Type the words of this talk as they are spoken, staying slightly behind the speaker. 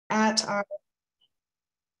at our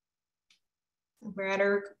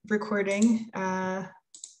recording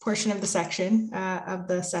portion of the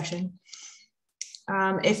session.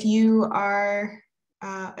 If you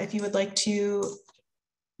would like to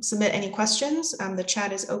submit any questions, the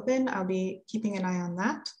chat is open. I'll be keeping an eye on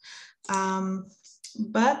that.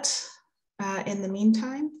 But in the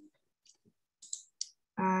meantime,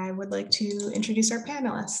 I would like to introduce our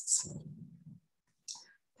panelists.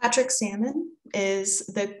 Patrick Sammon is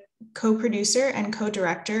the co-producer and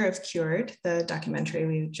co-director of CURED, the documentary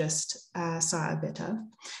we just saw a bit of.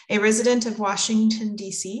 A resident of Washington,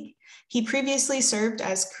 D.C., he previously served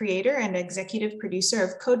as creator and executive producer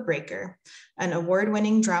of Codebreaker, an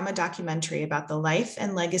award-winning drama documentary about the life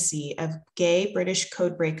and legacy of gay British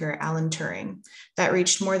codebreaker Alan Turing that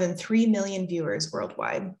reached more than 3 million viewers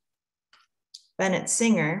worldwide. Bennett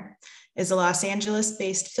Singer is a Los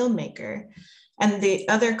Angeles-based filmmaker and the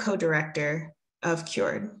other co-director of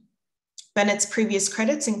CURED. Bennett's previous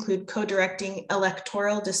credits include co-directing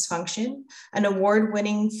Electoral Dysfunction, an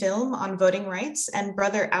award-winning film on voting rights, and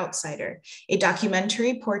Brother Outsider, a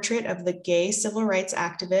documentary portrait of the gay civil rights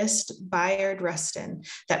activist Bayard Rustin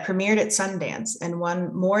that premiered at Sundance and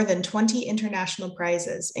won more than 20 international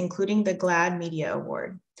prizes, including the GLAAD Media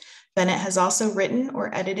Award. Bennett has also written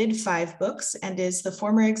or edited 5 books and is the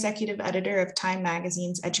former executive editor of Time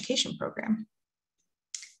Magazine's education program.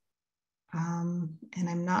 And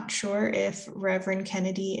I'm not sure if Reverend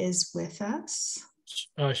Kennedy is with us.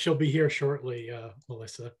 She'll be here shortly,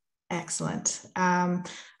 Melissa. Excellent.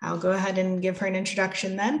 I'll go ahead and give her an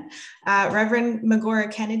introduction then. Reverend Margora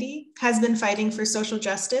Kennedy has been fighting for social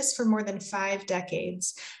justice for more than 5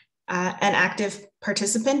 decades, an active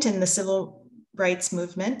participant in the civil rights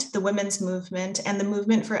movement, the women's movement, and the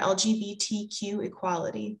movement for LGBTQ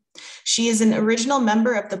equality. She is an original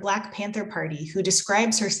member of the Black Panther Party who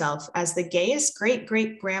describes herself as the gayest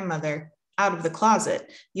great-great-grandmother out of the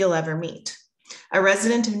closet you'll ever meet. A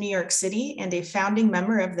resident of New York City and a founding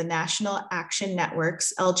member of the National Action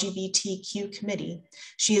Network's LGBTQ committee,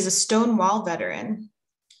 she is a Stonewall veteran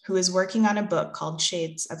who is working on a book called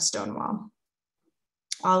Shades of Stonewall.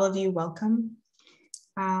 All of you, welcome.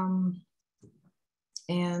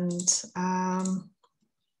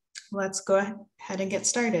 Let's go ahead and get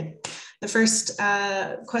started. The first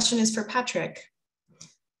question is for Patrick.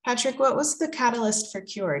 Patrick, what was the catalyst for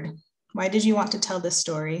CURED? Why did you want to tell this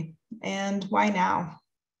story, and why now?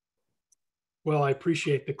 Well, I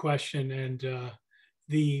appreciate the question, and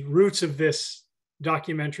the roots of this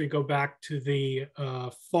documentary go back to the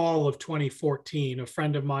fall of 2014. A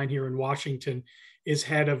friend of mine here in Washington is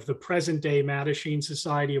head of the present-day Mattachine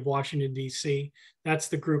Society of Washington, D.C. That's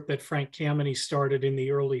the group that Frank Kameny started in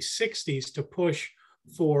the early 60s to push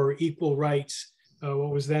for equal rights,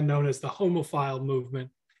 what was then known as the homophile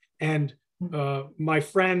movement. And my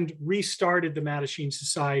friend restarted the Mattachine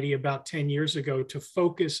Society about 10 years ago to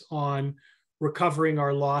focus on recovering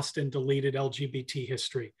our lost and deleted LGBT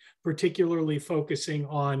history, particularly focusing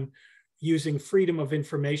on using freedom of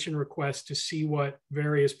information requests to see what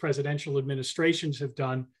various presidential administrations have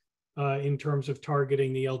done in terms of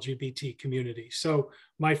targeting the LGBT community. So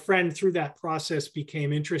my friend, through that process,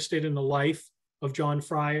 became interested in the life of John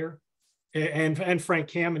Fryer and Frank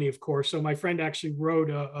Kameny, of course. So my friend actually wrote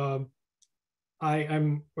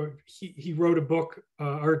he wrote a book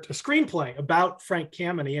or a screenplay about Frank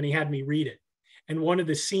Kameny, and he had me read it. And one of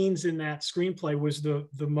the scenes in that screenplay was the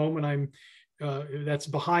moment that's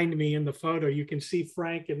behind me in the photo. You can see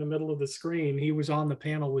Frank in the middle of the screen. He was on the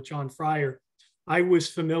panel with John Fryer. I was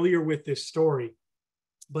familiar with this story,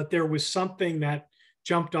 but there was something that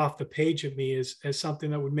jumped off the page at me as something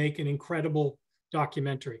that would make an incredible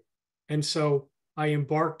documentary. And so I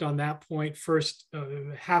embarked on that point. First,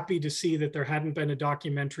 happy to see that there hadn't been a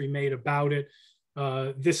documentary made about it.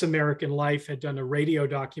 This American Life had done a radio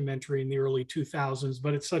documentary in the early 2000s,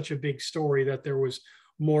 but it's such a big story that there was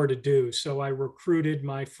more to do. So I recruited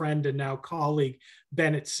my friend and now colleague,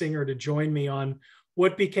 Bennett Singer, to join me on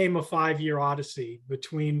what became a 5-year odyssey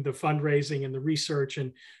between the fundraising and the research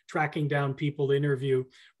and tracking down people to interview.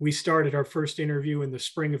 We started our first interview in the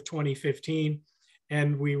spring of 2015,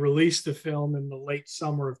 and we released the film in the late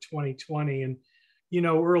summer of 2020. And, you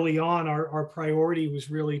know, early on, our priority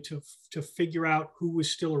was really to figure out who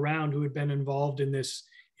was still around, who had been involved in this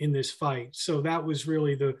fight. So that was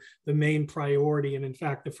really the main priority. And in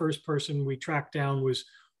fact, the first person we tracked down was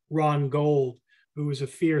Ron Gold, who was a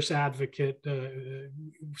fierce advocate,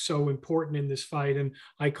 so important in this fight. And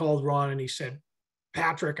I called Ron and he said,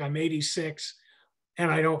 Patrick, I'm 86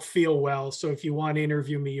 and I don't feel well. So if you want to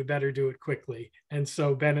interview me, you better do it quickly. And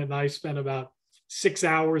so Bennett and I spent about 6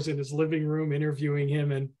 hours in his living room interviewing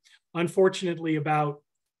him. And unfortunately, about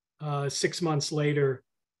 6 months later,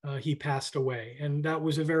 he passed away. And that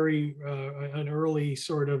was a very, an early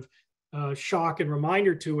sort of shock and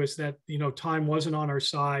reminder to us that, time wasn't on our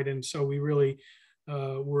side. And so we really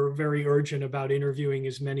were very urgent about interviewing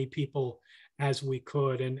as many people as we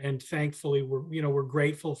could. And thankfully, we're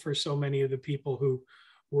grateful for so many of the people who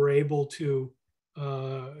were able to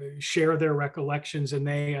share their recollections. And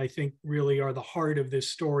they, I think, really are the heart of this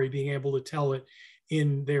story, being able to tell it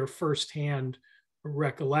in their firsthand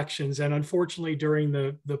recollections. And unfortunately, during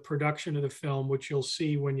the production of the film, which you'll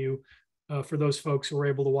see when you, for those folks who were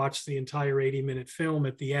able to watch the entire 80-minute film,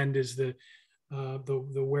 at the end is the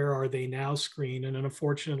 "Where Are They Now" screen. And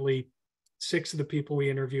unfortunately, 6 of the people we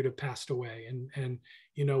interviewed have passed away. And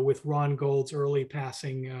with Ron Gold's early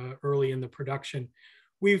passing early in the production,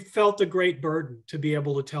 we felt a great burden to be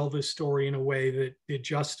able to tell this story in a way that did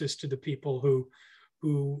justice to the people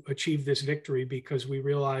who achieved this victory, because we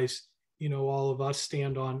realize, all of us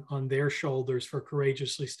stand on their shoulders for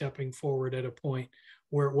courageously stepping forward at a point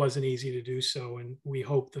where it wasn't easy to do so. And we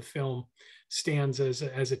hope the film stands as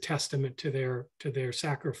a testament to their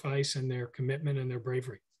sacrifice and their commitment and their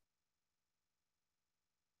bravery.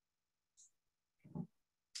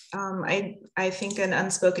 I think an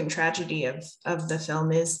unspoken tragedy of the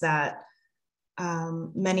film is that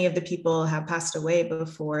many of the people have passed away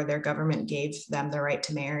before their government gave them the right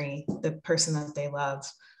to marry the person that they love.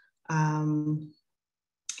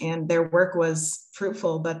 And their work was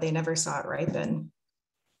fruitful, but they never saw it ripen.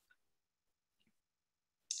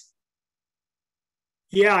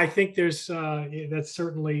 Yeah, I think there's that's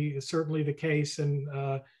certainly the case.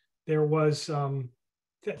 And there was,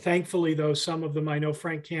 thankfully, though, some of them, I know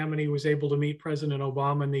Frank Kameny was able to meet President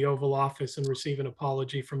Obama in the Oval Office and receive an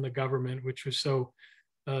apology from the government, which was so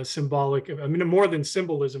symbolic. I mean, more than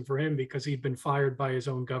symbolism for him, because he'd been fired by his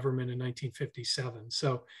own government in 1957.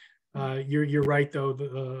 So you're right,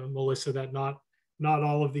 though, Melissa, that not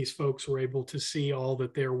all of these folks were able to see all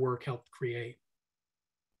that their work helped create.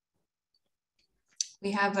 We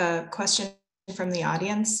have a question from the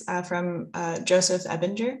audience from Joseph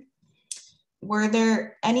Ebinger. Were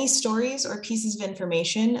there any stories or pieces of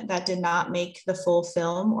information that did not make the full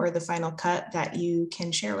film or the final cut that you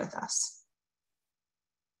can share with us?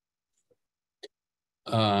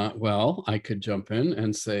 Well, I could jump in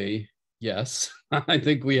and say yes. I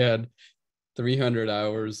think we had 300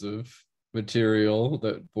 hours of material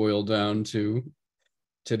that boiled down to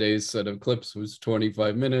today's set of clips was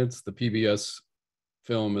 25 minutes. The PBS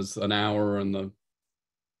film is an hour, and the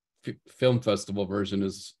film festival version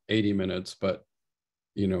is 80 minutes, but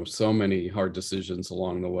so many hard decisions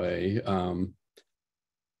along the way.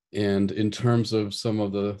 And in terms of some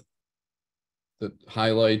of the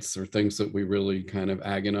highlights or things that we really kind of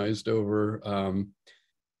agonized over,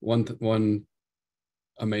 one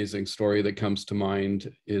amazing story that comes to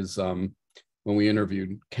mind is when we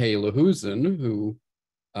interviewed Kay Lahusen, who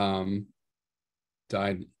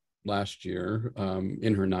died last year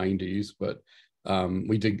in her 90s, but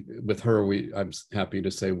we did with her. I'm happy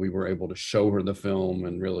to say we were able to show her the film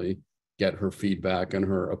and really get her feedback and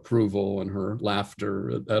her approval and her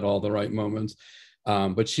laughter at all the right moments.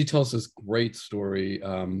 But she tells this great story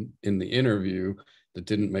in the interview that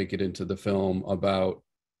didn't make it into the film about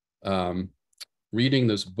reading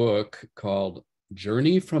this book called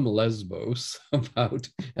Journey from Lesbos, about,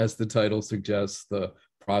 as the title suggests, the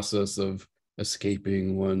process of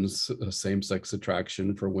escaping one's same-sex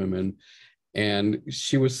attraction for women. And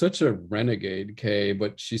she was such a renegade, Kay,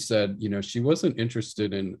 but she said, she wasn't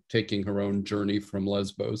interested in taking her own journey from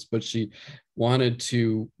Lesbos, but she wanted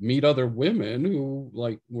to meet other women who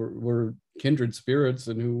were kindred spirits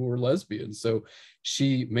and who were lesbians. So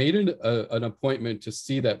she made an appointment to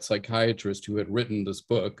see that psychiatrist who had written this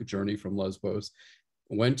book, Journey from Lesbos,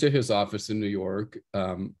 went to his office in New York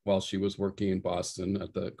while she was working in Boston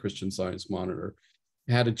at the Christian Science Monitor,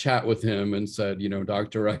 had a chat with him and said,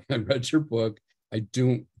 doctor, I read your book. I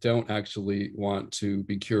don't actually want to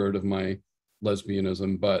be cured of my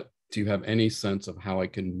lesbianism, but do you have any sense of how I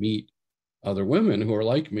can meet other women who are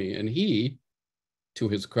like me? And he, to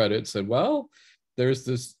his credit, said, well, there's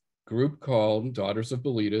this group called Daughters of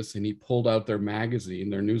Bilitis, and he pulled out their magazine,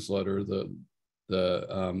 their newsletter, the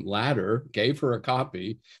Ladder, gave her a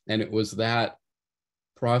copy, and it was that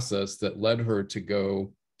process that led her to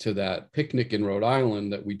go to that picnic in Rhode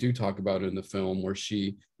Island that we do talk about in the film, where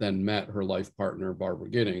she then met her life partner, Barbara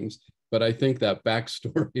Giddings. But I think that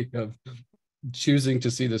backstory of choosing to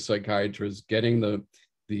see the psychiatrist, getting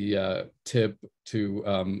the tip to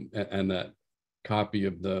and that copy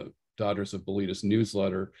of the Daughters of Bilitis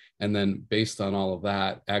newsletter, and then based on all of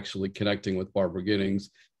that, actually connecting with Barbara Giddings,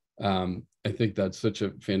 I think that's such a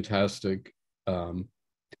fantastic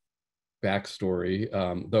backstory,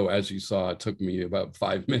 though, as you saw, it took me about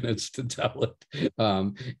 5 minutes to tell it.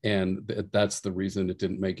 And that's the reason it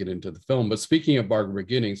didn't make it into the film. But speaking of Barbara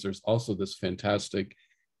Giddings, there's also this fantastic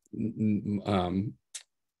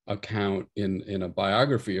account in a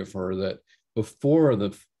biography of her that before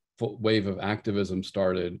the wave of activism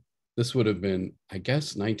started, this would have been, I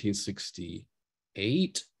guess,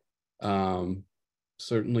 1968.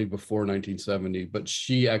 Certainly before 1970, but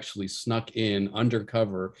she actually snuck in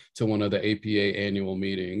undercover to one of the APA annual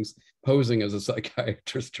meetings, posing as a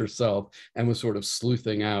psychiatrist herself, and was sort of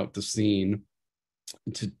sleuthing out the scene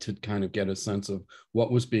to kind of get a sense of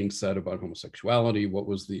what was being said about homosexuality, what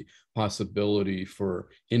was the possibility for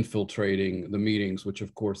infiltrating the meetings, which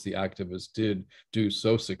of course the activists did do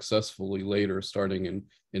so successfully later, starting in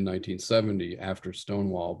 1970 after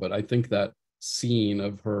Stonewall. But I think that scene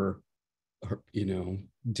of her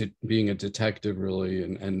being a detective really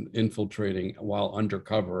and infiltrating while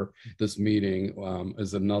undercover this meeting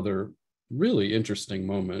is another really interesting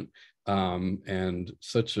moment, and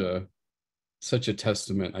such a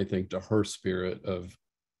testament, I think, to her spirit of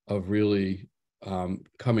really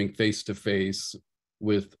coming face to face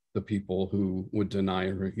with the people who would deny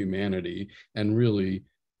her humanity, and really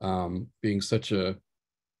being such an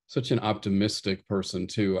optimistic person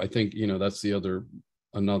too. I think that's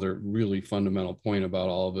another really fundamental point about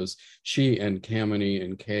all of us. She and Kameny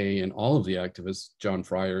and Kay and all of the activists, John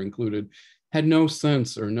Fryer included, had no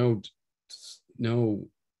sense or no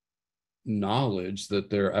knowledge that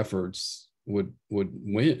their efforts would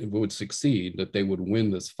succeed, that they would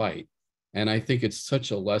win this fight. And I think it's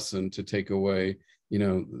such a lesson to take away.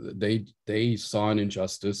 They saw an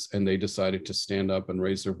injustice and they decided to stand up and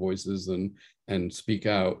raise their voices and speak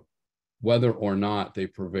out. Whether or not they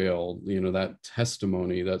prevailed, that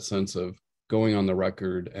testimony, that sense of going on the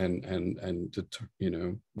record and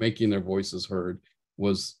making their voices heard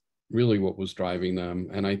was really what was driving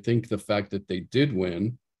them. And I think the fact that they did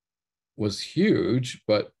win was huge,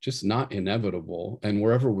 but just not inevitable. And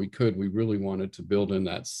wherever we could, we really wanted to build in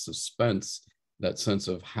that suspense, that sense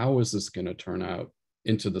of how is this going to turn out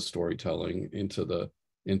into the storytelling, into the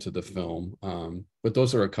film. But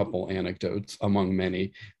those are a couple anecdotes among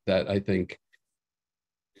many that I think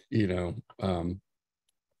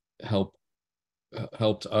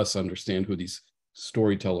helped us understand who these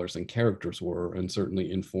storytellers and characters were, and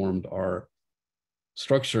certainly informed our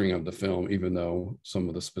structuring of the film, even though some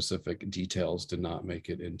of the specific details did not make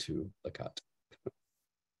it into the cut.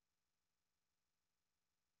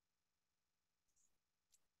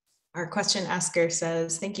 Our question asker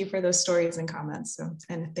says, thank you for those stories and comments.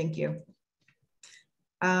 And thank you.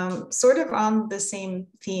 Sort of on the same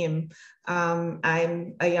theme,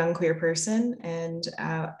 I'm a young queer person, and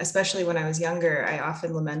especially when I was younger, I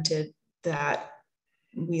often lamented that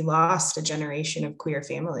we lost a generation of queer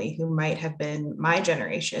family who might have been my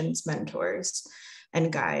generation's mentors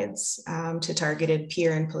and guides to targeted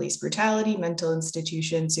peer and police brutality, mental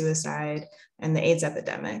institution suicide, and the AIDS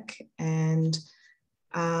epidemic. And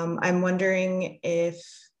I'm wondering if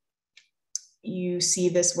you see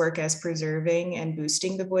this work as preserving and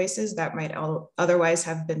boosting the voices that might otherwise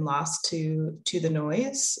have been lost to the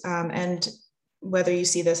noise, and whether you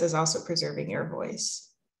see this as also preserving your voice.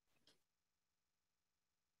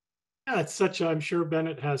 Yeah, it's such I'm sure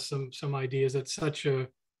Bennett has some ideas. It's such a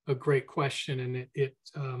great question, and it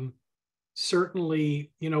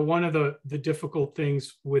certainly, one of the difficult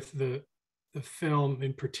things with the film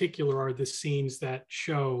in particular are the scenes that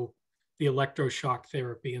show the electroshock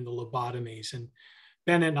therapy and the lobotomies. And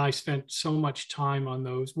Bennett and I spent so much time on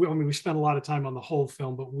those. We spent a lot of time on the whole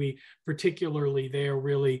film, but we particularly there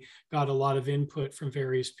really got a lot of input from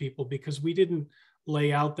various people, because we didn't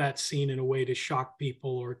lay out that scene in a way to shock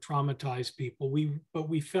people or traumatize people. But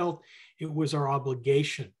we felt it was our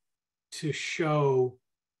obligation to show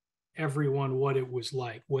everyone what it was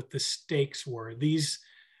like, what the stakes were. This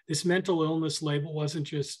mental illness label wasn't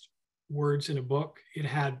just words in a book. It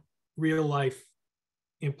had real life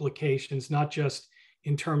implications, not just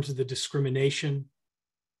in terms of the discrimination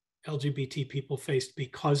LGBT people faced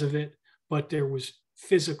because of it, but there was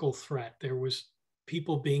physical threat. There was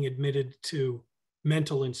people being admitted to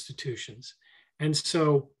mental institutions. And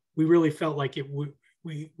so we really felt like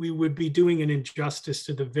we would be doing an injustice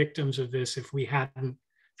to the victims of this if we hadn't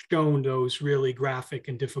shown those really graphic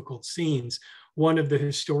and difficult scenes. One of the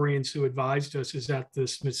historians who advised us is at the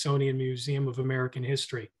Smithsonian Museum of American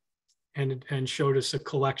History, and showed us a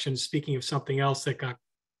collection, speaking of something else that got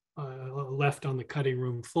left on the cutting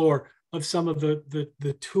room floor, of some of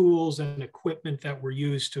the tools and equipment that were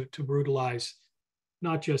used to brutalize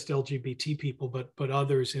not just LGBT people, but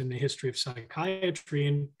others in the history of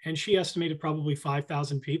psychiatry. And she estimated probably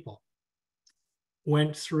 5,000 people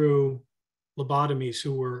went through lobotomies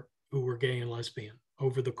who were gay and lesbian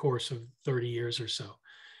over the course of 30 years or so.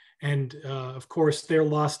 And of course, they're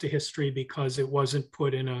lost to history because it wasn't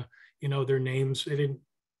put in a, their names, they didn't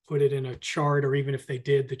put it in a chart, or even if they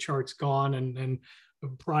did, the chart's gone, and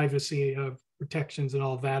privacy protections and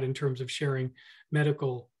all that in terms of sharing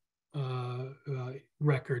medical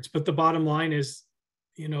records. But the bottom line is,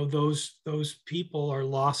 those people are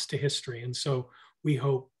lost to history. And so we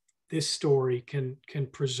hope this story can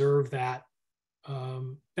preserve that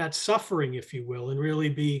suffering, if you will, and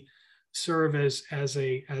really serve as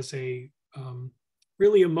a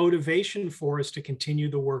really a motivation for us to continue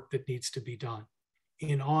the work that needs to be done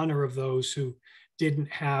in honor of those who didn't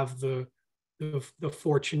have the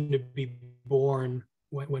fortune to be born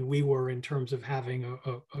when we were, in terms of having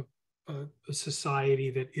a society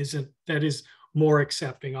that is more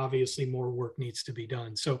accepting. Obviously, more work needs to be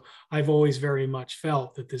done. So I've always very much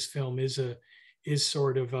felt that this film is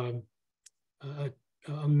sort of a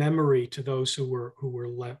memory to those who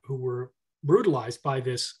were brutalized by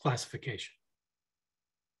this classification.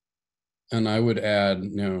 And I would add,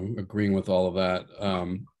 agreeing with all of that,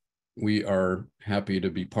 we are happy to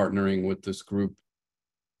be partnering with this group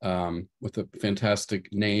with a fantastic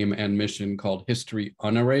name and mission called History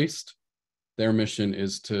Unerased. Their mission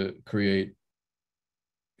is to create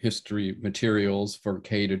history materials for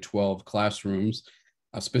K-12 classrooms,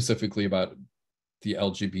 specifically about the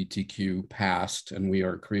LGBTQ past. And we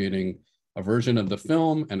are creating a version of the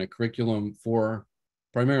film and a curriculum for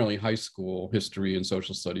primarily high school history and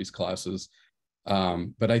social studies classes.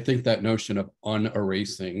 But I think that notion of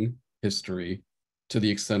unerasing history to the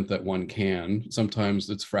extent that one can, sometimes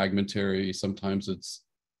it's fragmentary, sometimes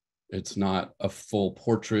it's not a full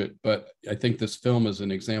portrait, but I think this film is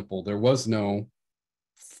an example. There was no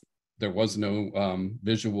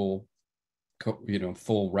visual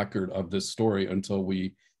full record of this story until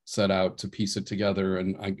we set out to piece it together,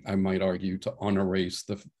 and I might argue to unerase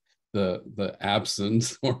the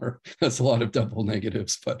absence, or that's a lot of double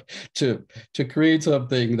negatives, but to create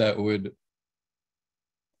something that would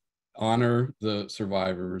honor the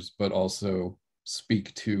survivors but also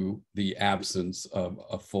speak to the absence of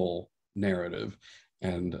a full narrative.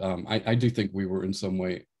 And I do think we were in some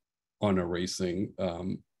way unerasing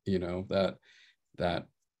that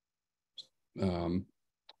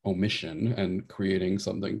omission and creating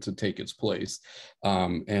something to take its place.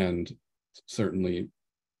 And certainly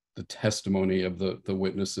the testimony of the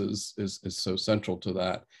witnesses is so central to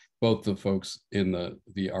that. Both the folks in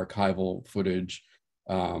the archival footage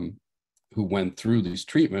who went through these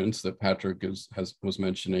treatments that Patrick was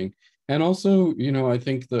mentioning, and also, I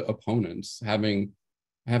think the opponents having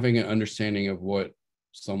an understanding of what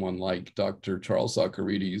someone like Dr. Charles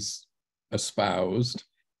Socarides espoused,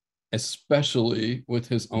 especially with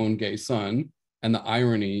his own gay son. And the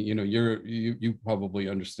irony, you probably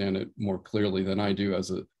understand it more clearly than I do as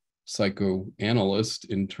a psychoanalyst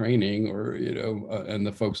in training, or and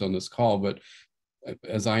the folks on this call. But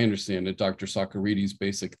as I understand it, Dr. Socarides'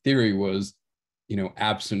 basic theory was,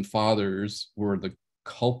 absent fathers were the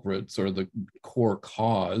culprits or the core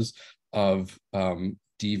cause of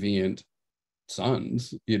deviant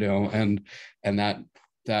sons, and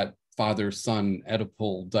that father-son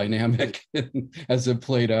Oedipal dynamic as it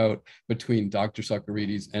played out between Dr.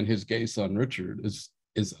 Socarides and his gay son Richard is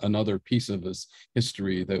another piece of this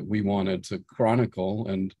history that we wanted to chronicle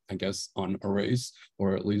and, I guess, unerase,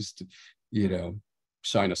 or at least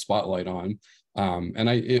shine a spotlight on.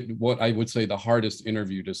 And what I would say the hardest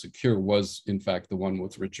interview to secure was, in fact, the one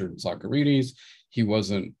with Richard Socarides. He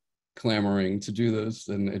wasn't clamoring to do this,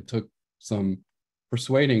 and it took some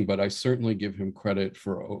persuading, but I certainly give him credit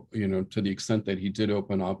for, to the extent that he did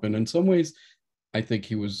open up. And in some ways, I think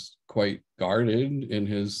he was quite guarded in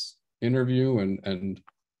his interview, and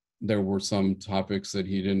there were some topics that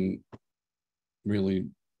he didn't really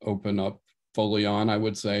open up fully on, I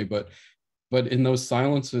would say. But in those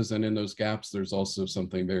silences and in those gaps, there's also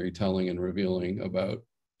something very telling and revealing about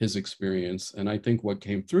his experience. And I think what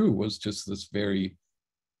came through was just this very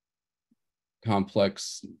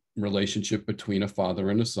complex relationship between a father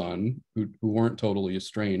and a son who weren't totally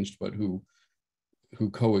estranged, but who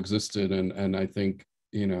coexisted. And I think,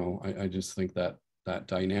 I just think that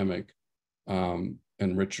dynamic, and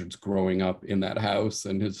Richard's growing up in that house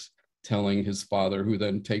and his telling his father, who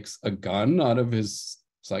then takes a gun out of his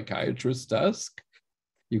psychiatrist's desk,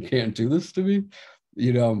 "You can't do this to me."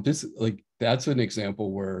 This, like, that's an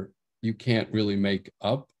example where you can't really make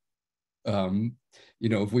up.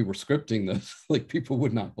 If we were scripting this, like, people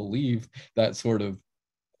would not believe that sort of,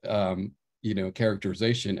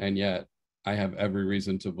 characterization. And yet I have every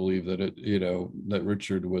reason to believe that that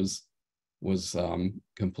Richard was was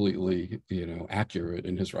completely, accurate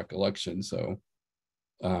in his recollection. So,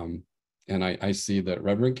 and I see that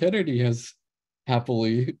Reverend Kennedy has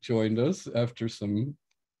happily joined us after some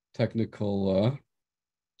technical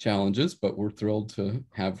challenges, but we're thrilled to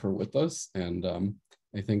have her with us. And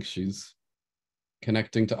I think she's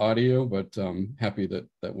connecting to audio, but happy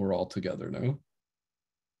that we're all together now.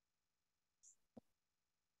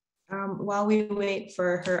 While we wait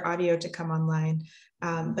for her audio to come online,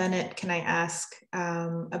 Bennett, can I ask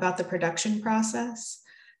about the production process?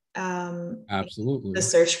 Absolutely. The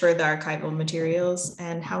search for the archival materials,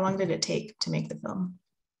 and how long did it take to make the film?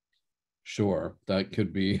 Sure, that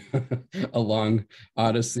could be a long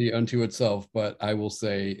odyssey unto itself, but I will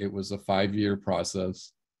say it was a 5-year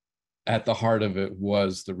process. At the heart of it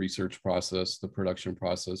was the research process, the production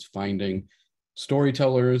process, finding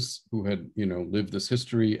storytellers who had, lived this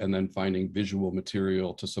history, and then finding visual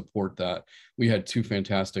material to support that. We had 2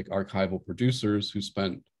 fantastic archival producers who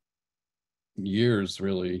spent years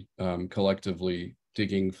really collectively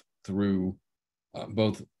digging through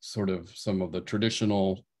both sort of some of the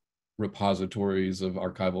traditional repositories of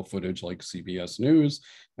archival footage like CBS News,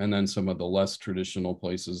 and then some of the less traditional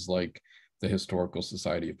places like the Historical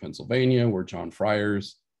Society of Pennsylvania, where John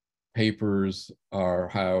Fryer's papers are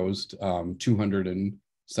housed,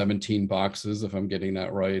 217 boxes, if I'm getting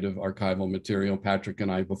that right, of archival material. Patrick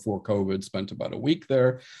and I, before COVID, spent about a week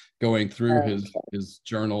there going through his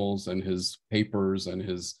journals and his papers and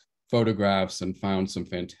his photographs, and found some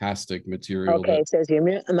fantastic material. Okay, it says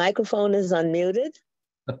your microphone is unmuted.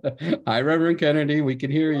 Hi, Reverend Kennedy, we can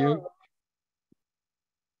hear you.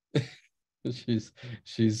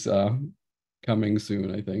 She's coming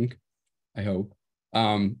soon, I think. I hope.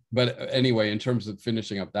 But anyway, in terms of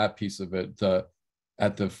finishing up that piece of it,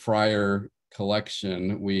 at the Fryer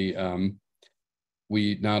collection, we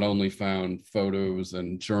not only found photos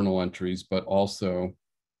and journal entries, but also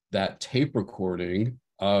that tape recording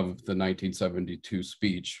of the 1972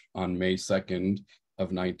 speech on May 2nd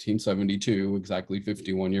of 1972, exactly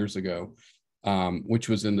 51 years ago, which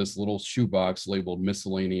was in this little shoebox labeled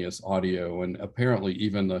miscellaneous audio. And apparently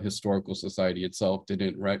even the Historical Society itself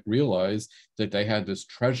didn't realize that they had this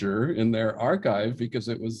treasure in their archive, because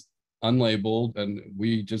it was unlabeled. And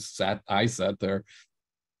I sat there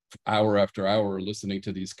hour after hour listening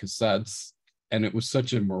to these cassettes. And it was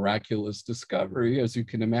such a miraculous discovery, as you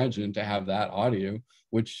can imagine, to have that audio,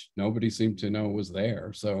 which nobody seemed to know was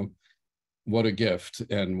there. So what a gift,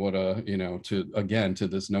 and what a, to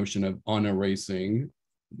this notion of unerasing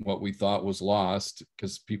what we thought was lost,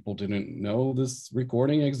 because people didn't know this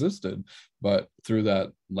recording existed. But through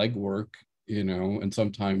that legwork, and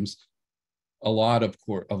sometimes a lot of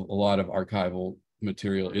archival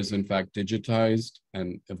material is in fact digitized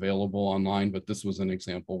and available online, but this was an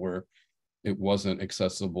example where it wasn't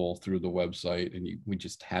accessible through the website, and we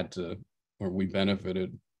just had to, or we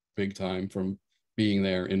benefited big time from being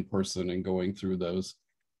there in person and going through those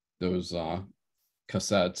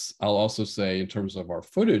cassettes. I'll also say, in terms of our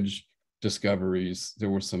footage discoveries, there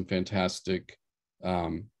were some fantastic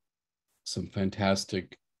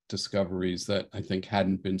discoveries that I think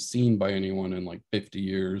hadn't been seen by anyone in like 50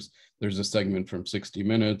 years. There's a segment from 60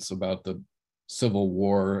 Minutes about the Civil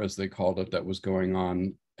War, as they called it, that was going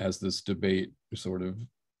on as this debate sort of,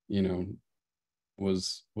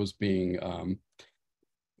 was being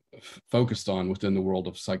focused on within the world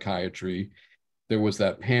of psychiatry. There was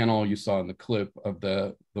that panel you saw in the clip of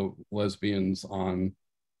the lesbians on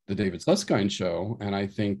the David Susskind show. And I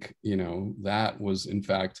think, that was in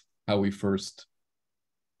fact how we first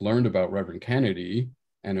learned about Reverend Kennedy.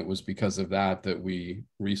 And it was because of that we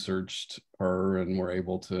researched her and were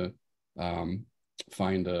able to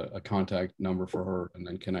find a contact number for her, and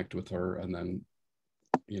then connect with her, and then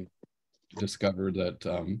discovered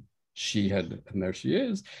that she had, and there she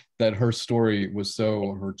is, that her story was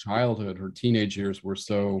her childhood, her teenage years were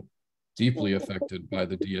so deeply affected by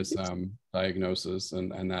the DSM diagnosis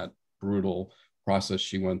and that brutal process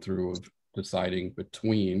she went through of deciding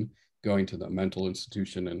between going to the mental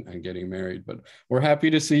institution and getting married. But we're happy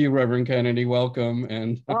to see you, Reverend Kennedy. Welcome.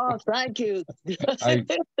 And oh, thank you.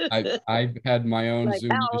 I've had my own Zoom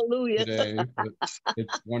hallelujah today.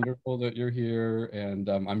 It's wonderful that you're here, and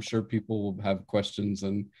I'm sure people will have questions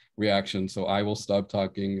and reactions. So I will stop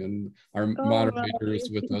talking, and our moderator is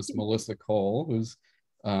with us, Melissa Cole, who's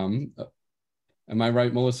am I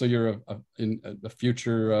right, Melissa? You're a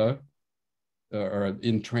future or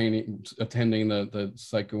in training, attending the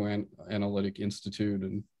Psychoanalytic Institute.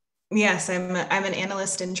 And yes, I'm an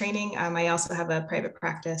analyst in training. I also have a private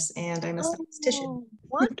practice, and I'm a statistician.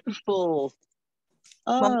 Wonderful.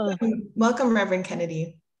 Welcome, Reverend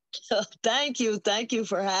Kennedy. Thank you. Thank you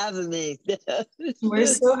for having me. We're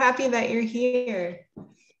so happy that you're here.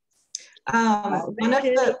 One of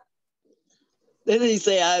the Then he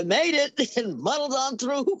say, I made it and muddled on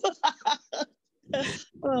through.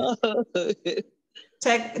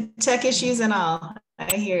 tech issues and all,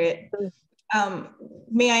 I hear it.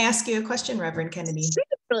 May I ask you a question, Reverend Kennedy?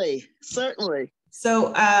 Certainly.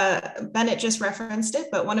 So Bennett just referenced it,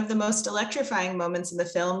 but one of the most electrifying moments in the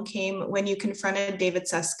film came when you confronted David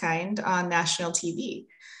Susskind on national TV.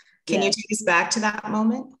 Can you take us back to that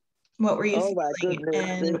moment? What were you feeling? My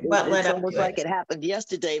goodness. And what led up to it? It's almost like it happened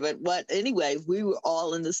yesterday, but anyway, we were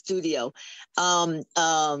all in the studio. Barbara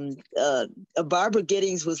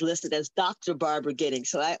Giddings was listed as Dr. Barbara Giddings.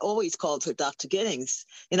 So I always called her Dr. Giddings,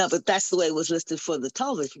 but that's the way it was listed for the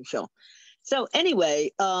television show. So anyway,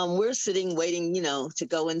 we're sitting waiting, to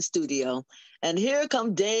go in studio. And here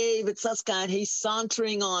come David Susskind. He's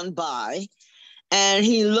sauntering on by. And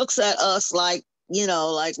he looks at us like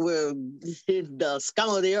we're the scum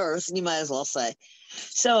of the earth, you might as well say.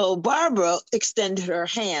 So Barbara extended her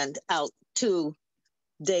hand out to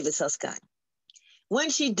David Susskind. When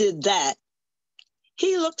she did that,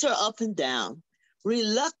 he looked her up and down,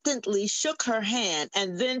 reluctantly shook her hand,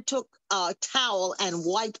 and then took a towel and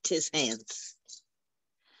wiped his hands.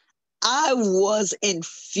 I was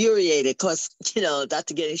infuriated because,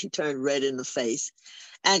 Dr. Giddings, she turned red in the face.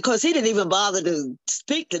 And of course, he didn't even bother to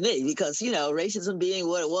speak to me because, racism being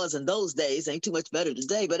what it was in those days ain't too much better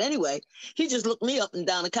today. But anyway, he just looked me up and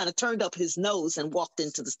down and kind of turned up his nose and walked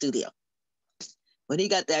into the studio. When he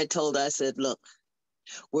got there, I said, look,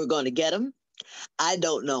 we're going to get him. I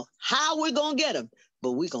don't know how we're going to get him,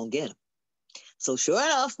 but we're going to get him. So sure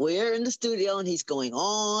enough, we're in the studio and he's going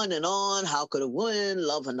on and on. How could a woman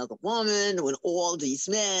love another woman when all these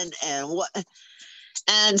men and what?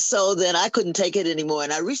 And so then I couldn't take it anymore.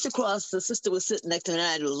 And I reached across, the sister was sitting next to me,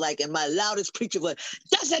 and I was like, in my loudest preacher voice,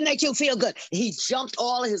 does that make you feel good? He jumped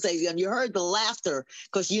all of his legs, and you heard the laughter,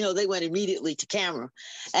 because, they went immediately to camera.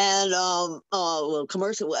 And,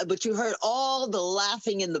 commercial, but you heard all the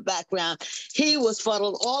laughing in the background. He was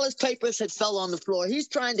fuddled. All his papers had fell on the floor. He's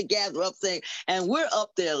trying to gather up things, and we're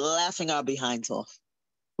up there laughing our behinds off.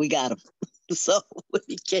 We got him. So when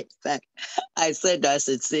he came back, I said,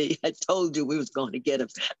 see, I told you we was going to get him.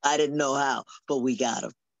 I didn't know how, but we got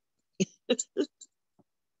him.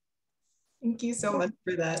 Thank you so much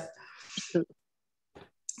for that.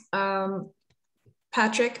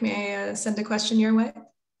 Patrick, may I send a question your way?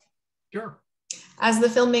 Sure. As the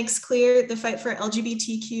film makes clear, the fight for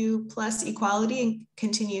LGBTQ plus equality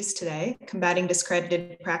continues today, combating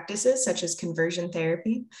discredited practices such as conversion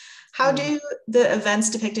therapy. How do the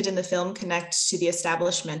events depicted in the film connect to the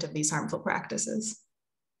establishment of these harmful practices?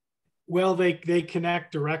 Well, they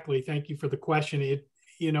connect directly. Thank you for the question. If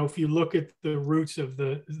you look at the roots of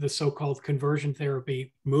the so-called conversion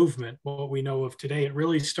therapy movement, what we know of today, it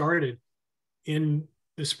really started in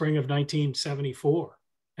the spring of 1974.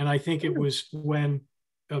 And I think it was when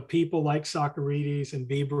people like Socarides and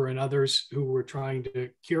Bieber and others who were trying to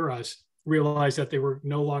cure us realized that they were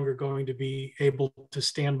no longer going to be able to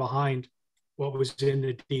stand behind what was in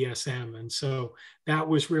the DSM. And so that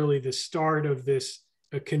was really the start of this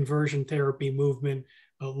conversion therapy movement,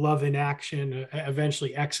 Love in Action,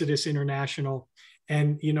 eventually Exodus International.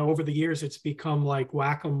 And, over the years, it's become like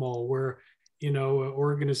whack-a-mole where,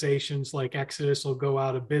 organizations like Exodus will go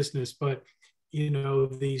out of business, but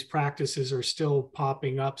these practices are still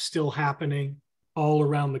popping up, still happening all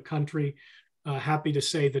around the country. Happy to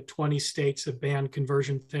say that 20 states have banned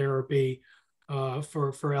conversion therapy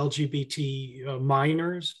for LGBT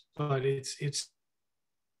minors, but it's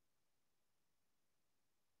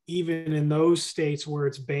even in those states where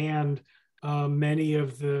it's banned, many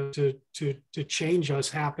of the to change us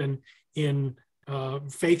happen in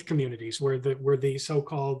faith communities where the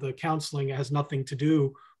so-called counseling has nothing to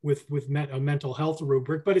do with a mental health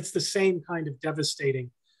rubric, but it's the same kind of devastating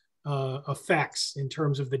effects in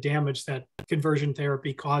terms of the damage that conversion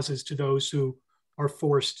therapy causes to those who are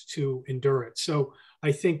forced to endure it. So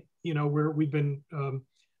I think, we've been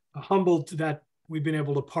humbled that we've been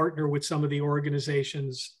able to partner with some of the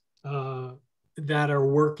organizations that are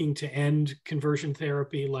working to end conversion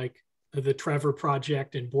therapy, like the Trevor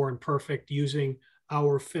Project and Born Perfect, using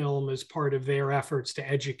our film as part of their efforts to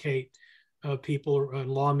educate people and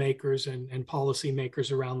lawmakers and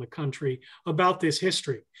policymakers around the country about this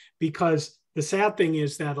history. Because the sad thing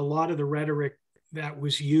is that a lot of the rhetoric that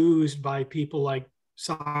was used by people like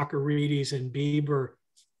Socarides and Bieber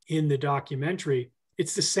in the documentary,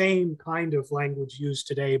 it's the same kind of language used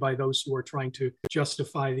today by those who are trying to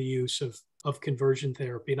justify the use of conversion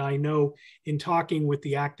therapy. And I know in talking with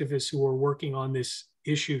the activists who are working on this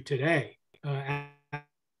issue today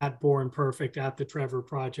at Born Perfect, at the Trevor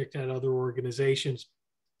Project, at other organizations.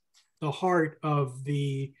 The heart of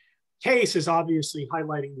the case is obviously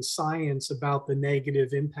highlighting the science about the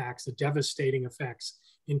negative impacts, the devastating effects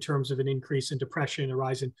in terms of an increase in depression, a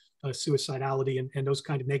rise in suicidality, and those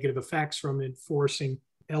kind of negative effects from enforcing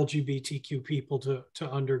LGBTQ people to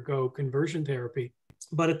undergo conversion therapy.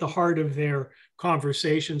 But at the heart of their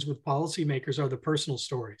conversations with policymakers are the personal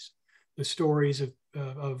stories, the stories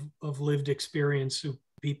of lived experience who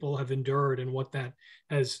people have endured and what that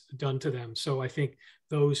has done to them. So I think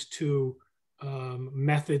those two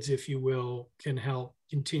methods, if you will, can help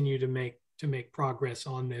continue to make progress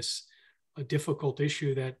on this difficult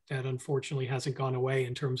issue that unfortunately hasn't gone away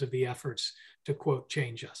in terms of the efforts to, quote,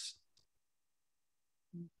 change us.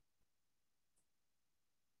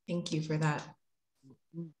 Thank you for that.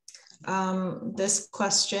 This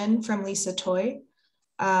question from Lisa Toy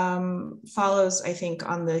follows, I think,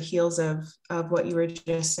 on the heels of what you were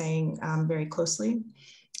just saying very closely.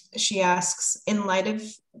 She asks, in light of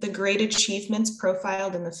the great achievements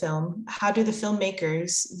profiled in the film, how do the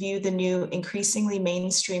filmmakers view the new increasingly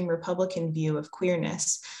mainstream Republican view of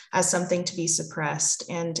queerness as something to be suppressed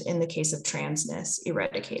and, in the case of transness,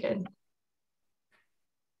 eradicated?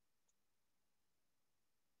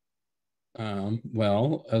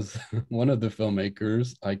 Well, as one of the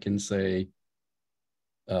filmmakers, I can say,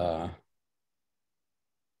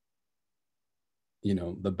 you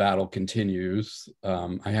know, the battle continues.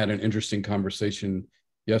 I had an interesting conversation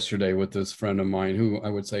yesterday with this friend of mine who I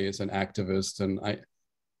would say is an activist, and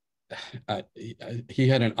he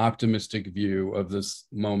had an optimistic view of this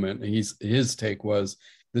moment. His take was,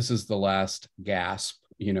 this is the last gasp.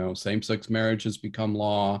 You know, same-sex marriage has become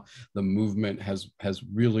law. The movement has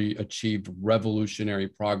really achieved revolutionary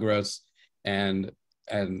progress, and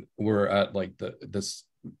we're at like this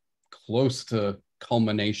close to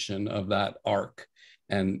culmination of that arc.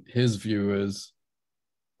 And his view is,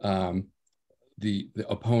 the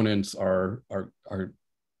opponents are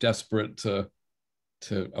desperate to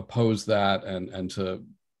oppose that and to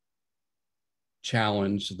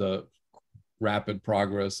challenge the rapid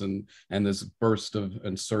progress, and this burst of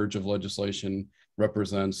and surge of legislation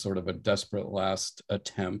represents sort of a desperate last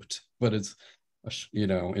attempt. But it's, you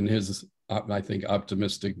know, in his, I think,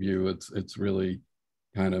 optimistic view, it's really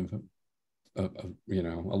kind of you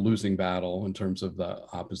know, a losing battle in terms of the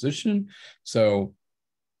opposition. So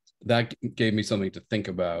that gave me something to think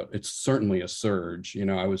about. It's certainly a surge. You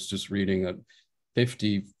know, I was just reading that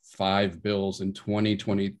 55 bills in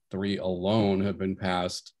 2023 alone have been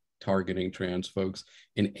passed targeting trans folks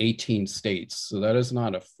in 18 states. So that is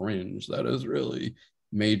not a fringe. That is really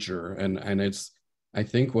major. And it's, I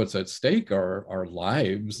think what's at stake are our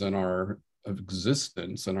lives and our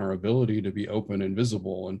existence and our ability to be open and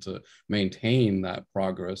visible and to maintain that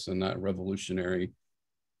progress and that revolutionary,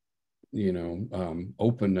 you know,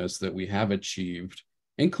 openness that we have achieved,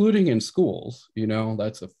 including in schools. You know,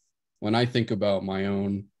 when I think about my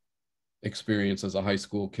own experience as a high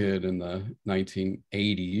school kid in the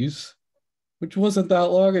 1980s, which wasn't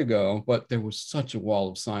that long ago, but there was such a wall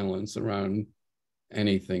of silence around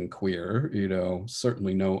anything queer. You know,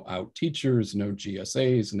 certainly no out teachers, no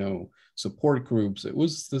GSAs, no support groups. It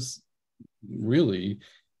was this really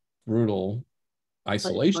brutal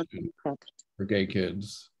isolation for gay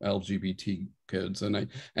kids, LGBT kids, and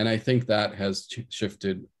I think that has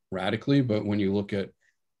shifted radically. But when you look at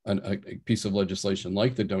a piece of legislation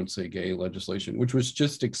like the Don't Say Gay legislation, which was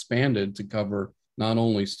just expanded to cover not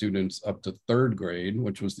only students up to 3rd grade,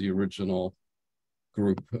 which was the original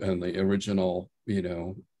group and the original, you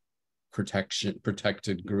know,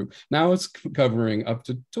 protected group, now it's covering up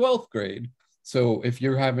to 12th grade. So if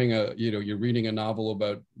you're having you're reading a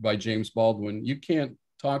novel by James Baldwin, you can't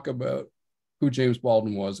talk about who James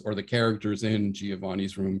Baldwin was or the characters in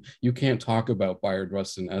Giovanni's Room. You can't talk about Bayard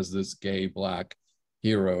Rustin as this gay Black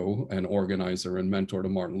hero and organizer and mentor to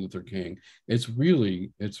Martin Luther King. It's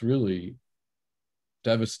really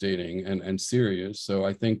devastating and serious. So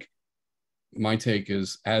I think my take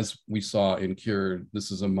is, as we saw in CURED, this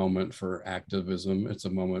is a moment for activism. It's a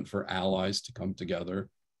moment for allies to come together.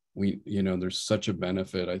 There's such a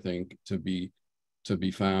benefit, I think, to be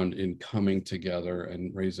found in coming together and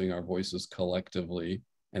raising our voices collectively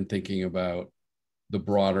and thinking about the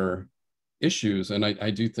broader issues. And I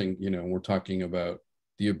do think, we're talking about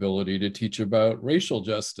the ability to teach about racial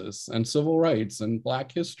justice and civil rights and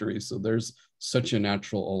Black history. So there's such a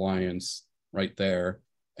natural alliance right there.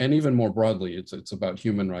 And even more broadly, it's about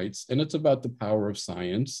human rights, and it's about the power of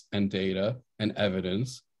science and data and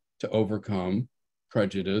evidence to overcome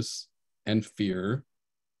prejudice and fear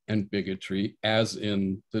and bigotry, as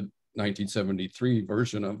in the 1973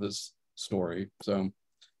 version of this story. So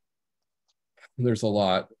there's a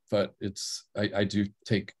lot, but I do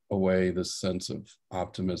take away this sense of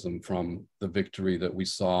optimism from the victory that we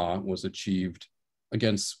saw was achieved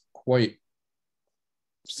against quite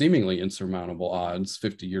seemingly insurmountable odds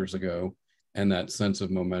 50 years ago, and that sense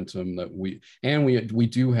of momentum that we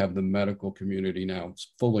do have the medical community now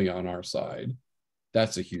fully on our side.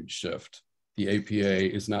 That's a huge shift. The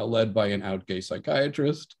APA is now led by an out gay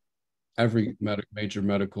psychiatrist. Every major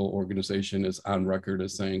medical organization is on record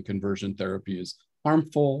as saying conversion therapy is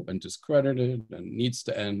harmful and discredited and needs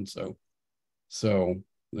to end. So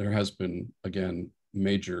there has been, again,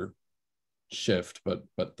 major shift, but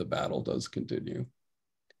the battle does continue.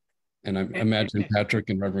 And I imagine Patrick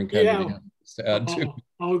and Reverend Kennedy have to add to.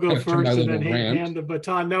 I'll go first and then hand the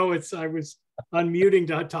baton. No, I was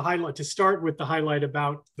unmuting to highlight, to start with the highlight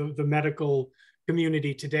about the medical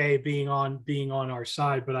community today being on our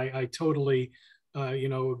side. But I totally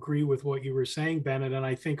agree with what you were saying, Bennett. And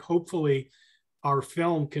I think hopefully our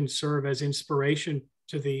film can serve as inspiration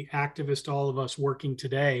to the activists, all of us working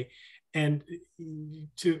today. And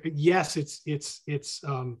yes, it's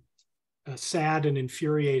sad and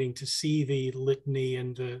infuriating to see the litany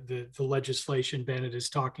and the legislation Bennett is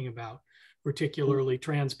talking about, particularly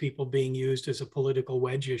trans people being used as a political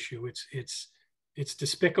wedge issue. It's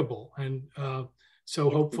despicable. And so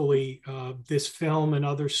hopefully this film and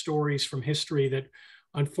other stories from history that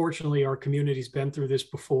unfortunately our community's been through this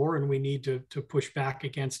before, and we need to push back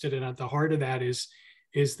against it. And at the heart of that is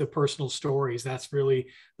the personal stories. That's really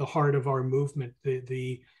the heart of our movement.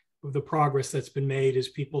 The progress that's been made is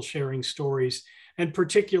people sharing stories, and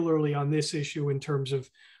particularly on this issue in terms of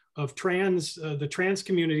the trans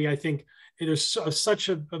community. I think there's such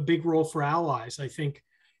a big role for allies. I think,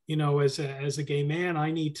 as a gay man,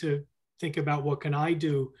 I need to think about what can I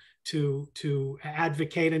do to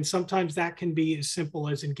advocate, and sometimes that can be as simple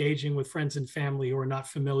as engaging with friends and family who are not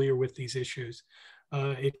familiar with these issues.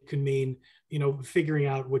 It can mean figuring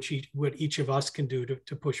out what each of us can do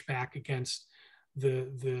to push back against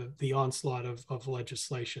the onslaught of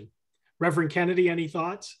legislation. Reverend Kennedy, any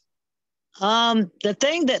thoughts? The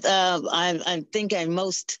thing that I think I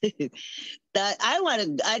most that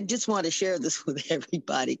I just want to share this with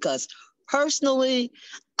everybody, because personally,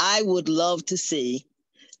 I would love to see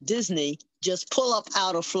Disney just pull up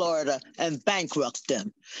out of Florida and bankrupt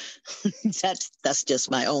them. That's just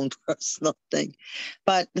my own personal thing.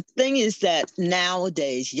 But the thing is that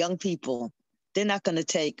nowadays, young people, they're not going to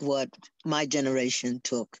take what my generation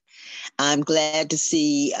took. I'm glad to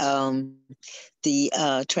see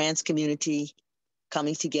the trans community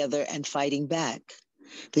coming together and fighting back,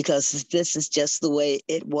 because this is just the way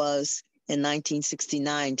it was in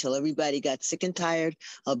 1969, till everybody got sick and tired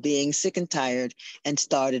of being sick and tired and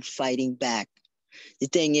started fighting back. The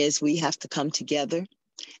thing is, we have to come together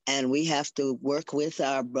and we have to work with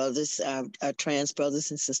our brothers, our trans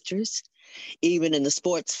brothers and sisters. Even in the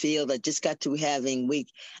sports field, I just got to having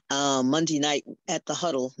Monday night at the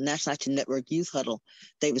Huddle, National Action Network Youth Huddle.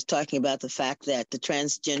 They was talking about the fact that the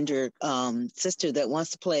transgender sister that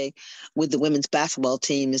wants to play with the women's basketball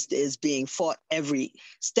team is being fought every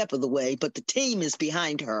step of the way, but the team is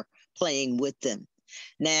behind her playing with them.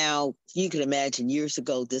 Now, you can imagine years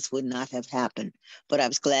ago, this would not have happened, but I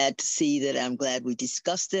was glad to see that. I'm glad we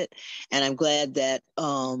discussed it. And I'm glad that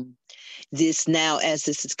this now, as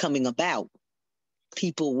this is coming about,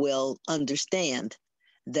 people will understand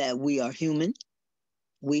that we are human.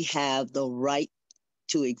 We have the right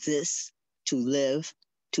to exist, to live,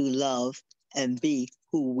 to love, and be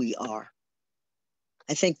who we are.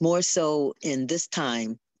 I think more so in this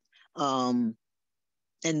time,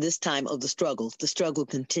 of the struggle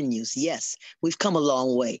continues. Yes, we've come a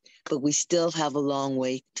long way, but we still have a long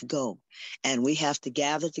way to go. And we have to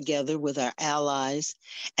gather together with our allies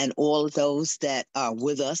and all of those that are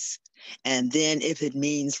with us. And then if it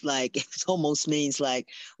means it almost means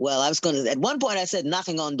well, I was going to, at one point I said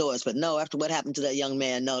knocking on doors, but no, after what happened to that young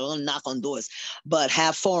man, no, don't knock on doors, but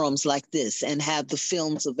have forums like this and have the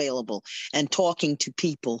films available and talking to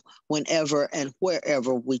people whenever and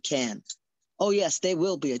wherever we can. Oh, yes, there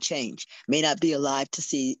will be a change. May not be alive to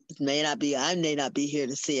see, I may not be here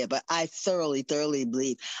to see it, but I thoroughly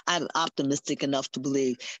believe, I'm optimistic enough to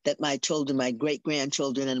believe that my children, my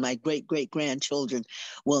great-grandchildren, and my great-great-grandchildren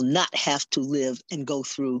will not have to live and go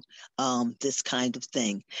through this kind of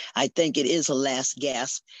thing. I think it is a last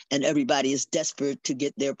gasp, and everybody is desperate to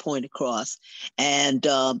get their point across. And,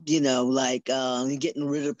 getting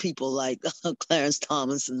rid of people like Clarence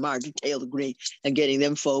Thomas and Marjorie Taylor Greene and getting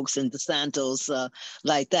them folks and DeSantos girls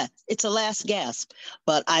like that. It's a last gasp,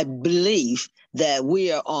 but I believe that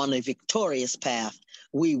we are on a victorious path.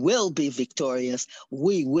 We will be victorious.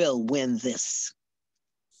 We will win this.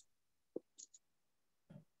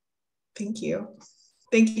 Thank you.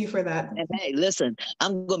 Thank you for that. And hey, listen,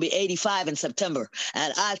 I'm going to be 85 in September,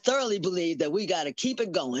 and I thoroughly believe that we got to keep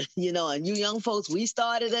it going, you know, and you young folks, we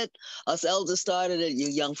started it, us elders started it, you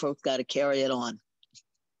young folks got to carry it on.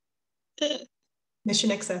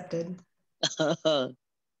 Mission accepted.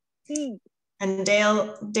 And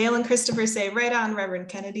Dale and Christopher say, right on, Reverend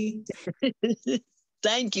Kennedy.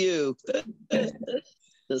 Thank you.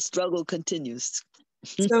 The struggle continues.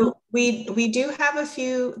 So we do have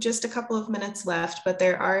just a couple of minutes left, but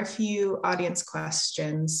there are a few audience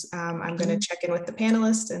questions. I'm going to check in with the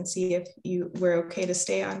panelists and see if we're okay to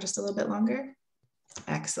stay on just a little bit longer.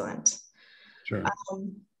 Excellent. Sure.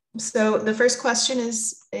 So the first question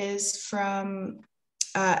is from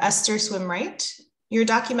Esther Swimwright. Your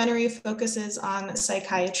documentary focuses on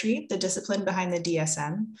psychiatry, the discipline behind the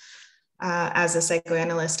DSM. As a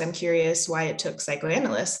psychoanalyst, I'm curious why it took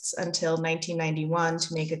psychoanalysts until 1991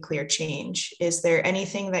 to make a clear change. Is there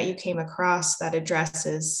anything that you came across that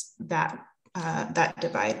addresses that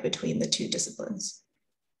divide between the two disciplines?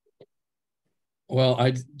 Well,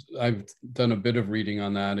 I've done a bit of reading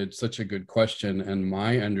on that. It's such a good question. And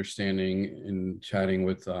my understanding in chatting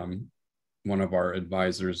with one of our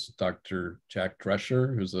advisors, Dr. Jack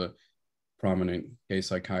Drescher, who's a prominent gay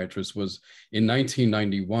psychiatrist, was in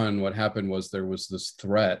 1991, what happened was there was this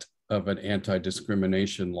threat of an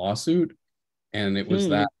anti-discrimination lawsuit. And it was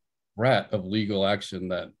that threat of legal action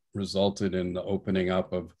that resulted in the opening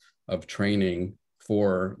up of training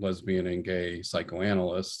for lesbian and gay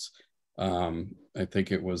psychoanalysts. I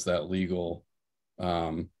think it was that legal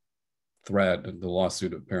threat. The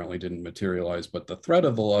lawsuit apparently didn't materialize, but the threat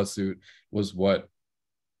of the lawsuit was what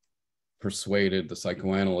persuaded the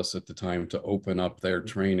psychoanalysts at the time to open up their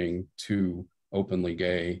training to openly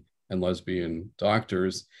gay and lesbian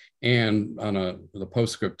doctors. And on the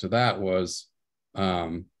postscript to that was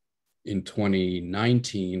in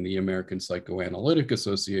 2019, the American Psychoanalytic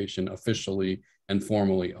Association officially and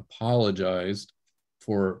formally apologized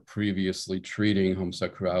for previously treating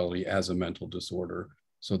homosexuality as a mental disorder.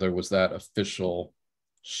 So there was that official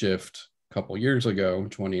shift a couple years ago,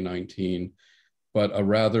 2019, but a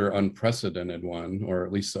rather unprecedented one, or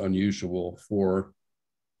at least unusual for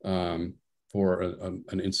an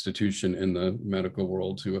institution in the medical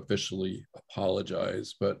world to officially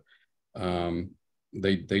apologize. But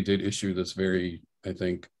they did issue this very, I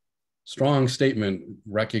think, strong statement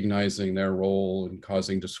recognizing their role in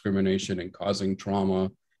causing discrimination and causing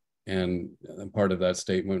trauma. And part of that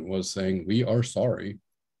statement was saying, we are sorry,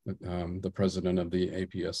 the president of the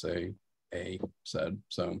APSA said.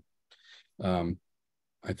 So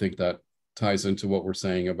I think that ties into what we're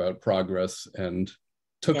saying about progress, and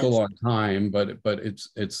took a long time, but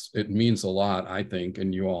it means a lot, I think.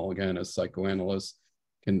 And you all, again, as psychoanalysts,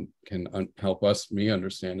 can help me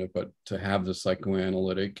understand it, but to have the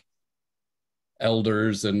psychoanalytic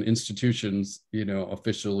elders and institutions,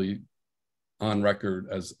 officially on record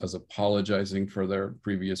as apologizing for their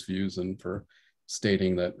previous views and for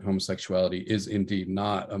stating that homosexuality is indeed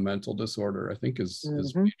not a mental disorder, I think is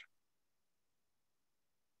major.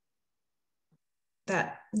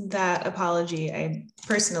 That apology, I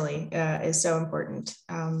personally, is so important.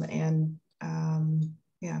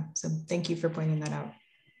 So thank you for pointing that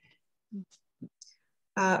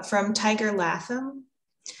out. From Tiger Latham,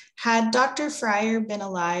 had Dr. Fryer been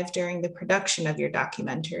alive during the production of your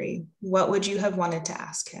documentary, what would you have wanted to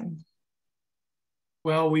ask him?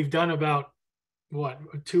 Well, we've done about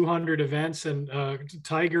 200 events, and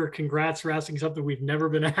Tiger, congrats for asking something we've never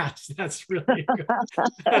been asked. That's really good.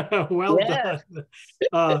 Well done.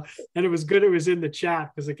 And it was good it was in the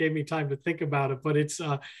chat, because it gave me time to think about it. But it's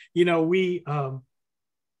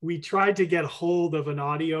we tried to get hold of an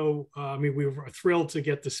audio. We were thrilled to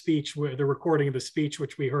get the recording of the speech,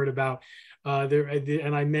 which we heard about there.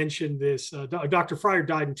 And I mentioned this, Dr. Fryer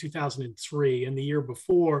died in 2003. And the year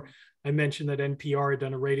before, I mentioned that NPR had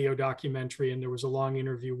done a radio documentary, and there was a long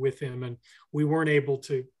interview with him, and we weren't able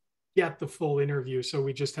to get the full interview. So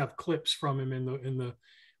we just have clips from him in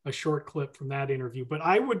a short clip from that interview. But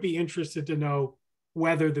I would be interested to know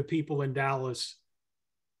whether the people in Dallas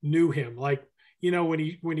knew him. Like,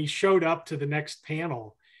 when he showed up to the next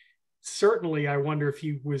panel, certainly I wonder if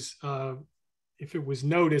it was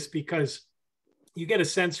noticed, because you get a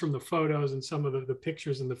sense from the photos and some of the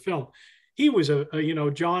pictures in the film. He was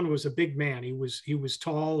John was a big man. He was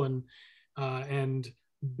tall and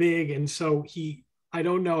big, and so he I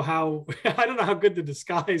don't know how good the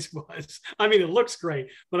disguise was. I mean, it looks great,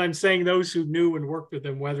 but I'm saying those who knew and worked with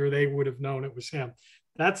him, whether they would have known it was him.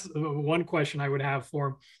 That's one question I would have for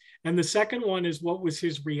him. And the second one is, what was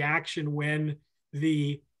his reaction when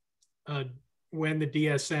the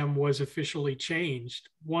DSM was officially changed?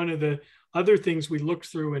 One of the other things we looked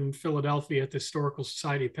through in Philadelphia at the Historical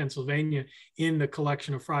Society of Pennsylvania in the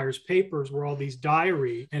collection of Friar's papers were all these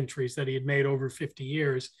diary entries that he had made over 50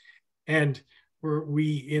 years. And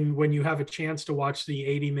when you have a chance to watch the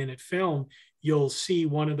 80-minute film, you'll see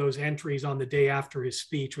one of those entries on the day after his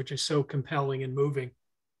speech, which is so compelling and moving.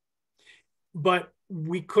 But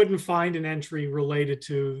we couldn't find an entry related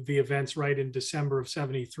to the events right in December of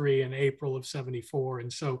 73 and April of 74.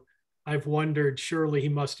 And so I've wondered, surely he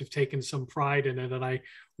must have taken some pride in it. And I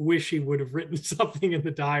wish he would have written something in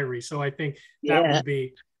the diary. So I think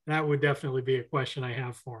that would definitely be a question I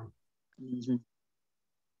have for him. Mm-hmm.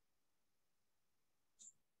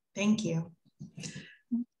 Thank you.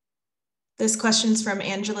 This question's from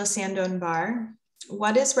Angela Sandone Barr.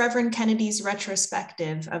 What is Reverend Kennedy's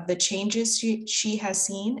retrospective of the changes she has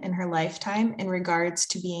seen in her lifetime in regards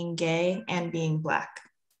to being gay and being Black?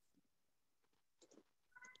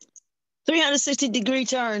 360-degree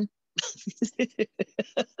turn.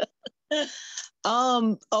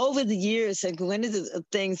 Over the years, like one of the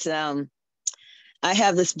things, I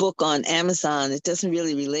have this book on Amazon. It doesn't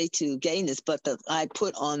really relate to gayness, but I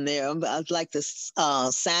put on there, I was like this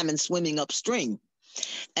salmon swimming upstream.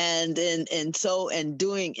 And doing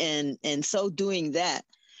that,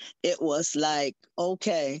 it was like,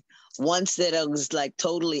 okay, once that I was like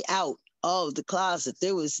totally out of the closet,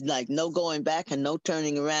 there was like no going back and no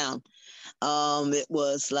turning around. It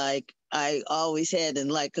was like I always had, and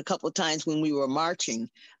like a couple of times when we were marching,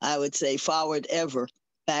 I would say forward ever,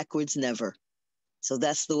 backwards never. So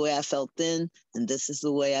that's the way I felt then, and this is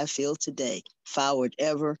the way I feel today. Forward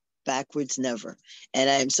ever, backwards never. And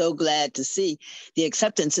I'm so glad to see the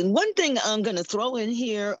acceptance. And one thing I'm going to throw in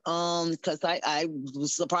here, because I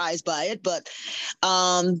was surprised by it, but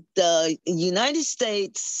the United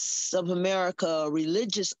States of America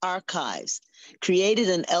Religious Archives created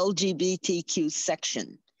an LGBTQ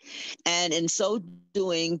section. And in so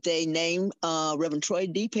doing, they named Reverend Troy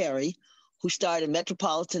D. Perry, who started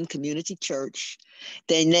Metropolitan Community Church.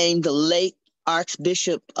 They named the late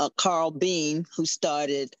Archbishop Carl Bean, who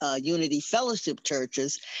started Unity Fellowship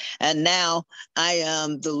Churches. And now I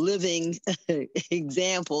am the living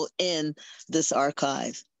example in this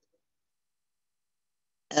archive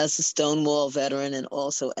as a Stonewall veteran and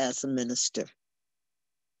also as a minister.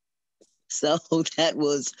 So that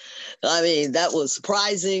was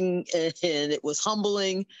surprising and it was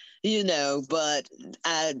humbling, but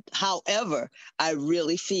however, I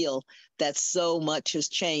really feel that so much has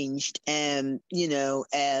changed. And,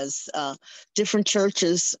 as different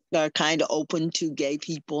churches are kind of open to gay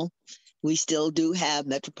people, we still do have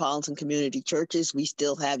Metropolitan Community Churches. We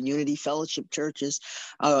still have Unity Fellowship Churches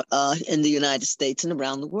in the United States and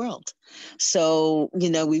around the world. So,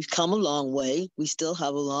 we've come a long way. We still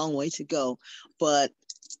have a long way to go. But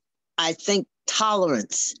I think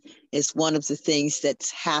tolerance is one of the things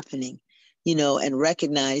that's happening, and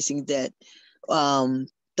recognizing that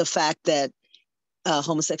the fact that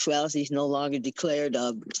homosexuality is no longer declared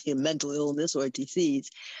a mental illness or a disease,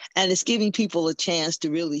 and it's giving people a chance to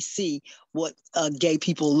really see what gay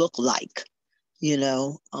people look like.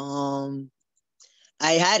 I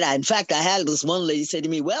had this one lady say to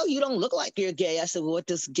me, "Well, you don't look like you're gay." I said, "Well, what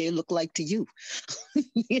does gay look like to you?"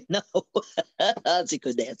 That's a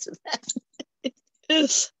good answer.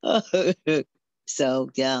 So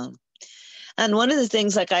yeah, and one of the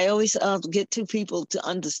things, like I always get to people to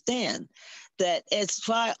understand that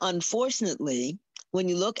unfortunately, when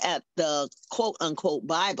you look at the quote unquote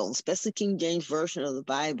Bible, especially King James Version of the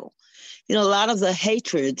Bible, a lot of the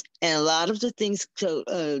hatred and a lot of the things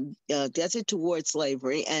does it toward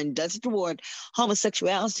slavery and does it toward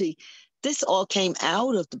homosexuality, this all came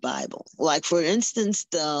out of the Bible. Like, for instance,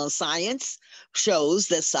 the science shows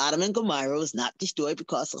that Sodom and Gomorrah was not destroyed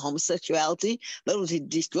because of homosexuality, but it was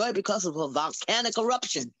destroyed because of a volcanic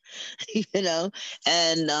eruption,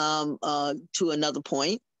 And to another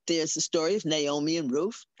point, there's the story of Naomi and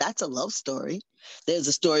Ruth. That's a love story. There's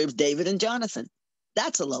the story of David and Jonathan.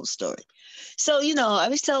 That's a love story. So, I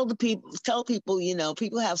always tell people,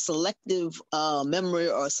 people have selective memory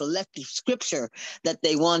or selective scripture that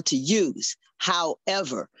they want to use.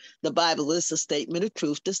 However, the Bible is a statement of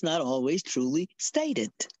truth that's not always truly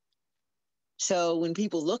stated. So when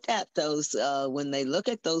people look at those,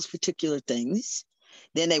 particular things,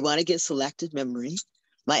 then they want to get selective memory.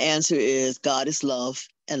 My answer is God is love,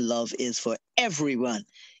 and love is for everyone,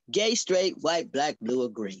 gay, straight, white, black, blue, or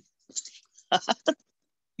green.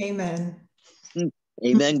 Amen.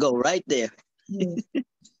 Amen. Go right there.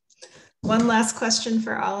 One last question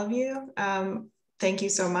for all of you. Thank you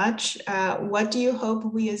so much. What do you hope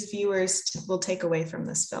we as viewers will take away from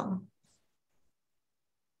this film?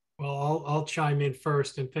 Well, I'll chime in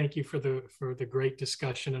first, and thank you for the great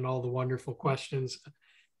discussion and all the wonderful questions.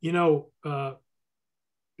 You know,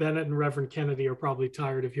 Bennett and Reverend Kennedy are probably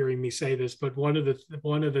tired of hearing me say this, but one of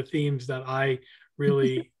the themes that I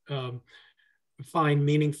really find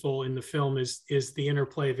meaningful in the film is the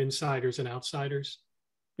interplay of insiders and outsiders.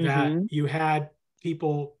 That you had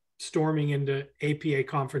people storming into APA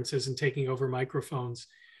conferences and taking over microphones,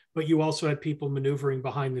 but you also had people maneuvering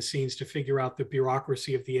behind the scenes to figure out the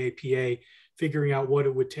bureaucracy of the APA, figuring out what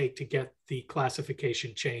it would take to get the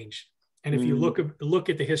classification changed. And if you look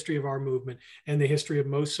at the history of our movement and the history of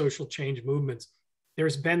most social change movements,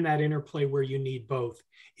 there's been that interplay where you need both.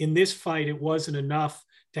 In this fight, it wasn't enough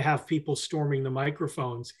to have people storming the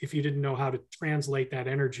microphones if you didn't know how to translate that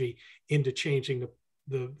energy into changing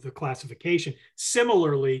the classification.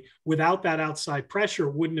 Similarly, without that outside pressure,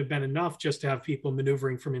 it wouldn't have been enough just to have people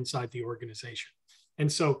maneuvering from inside the organization.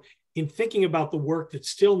 And so in thinking about the work that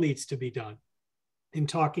still needs to be done, in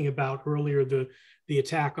talking about earlier the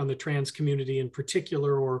attack on the trans community in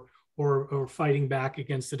particular, or fighting back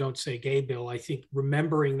against the Don't Say Gay bill, I think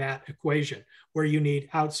remembering that equation where you need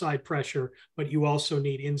outside pressure, but you also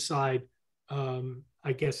need inside,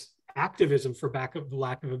 I guess, activism, for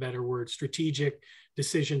lack of a better word, strategic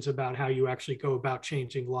decisions about how you actually go about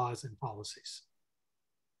changing laws and policies.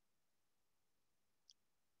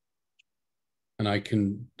 And I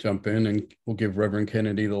can jump in and we'll give Reverend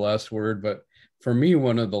Kennedy the last word. But for me,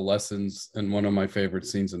 one of the lessons and one of my favorite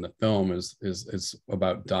scenes in the film is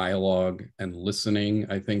about dialogue and listening.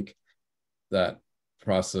 I think that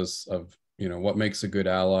process of, you know, what makes a good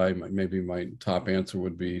ally, maybe my top answer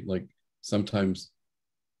would be like sometimes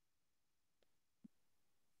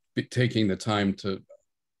taking the time to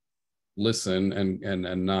listen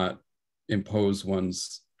and not impose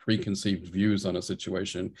one's preconceived views on a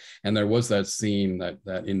situation. And there was that scene,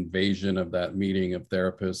 that invasion of that meeting of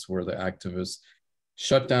therapists where the activists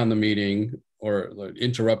shut down the meeting or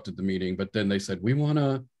interrupted the meeting, but then they said, we want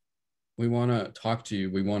to talk to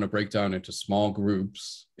you. We want to break down into small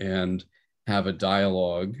groups and have a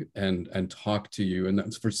dialogue and talk to you. And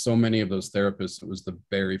that's for so many of those therapists, it was the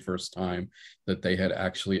very first time that they had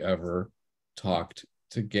actually ever talked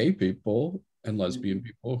to gay people and lesbian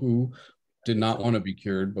people who did not want to be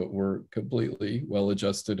cured, but were completely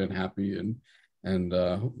well-adjusted and happy and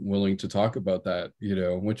willing to talk about that, you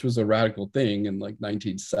know, which was a radical thing in like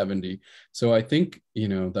 1970. So I think, you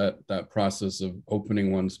know, that process of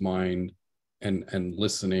opening one's mind and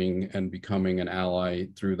listening and becoming an ally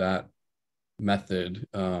through that method.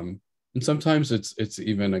 And sometimes it's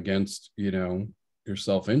even against, you know, your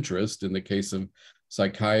self-interest. In the case of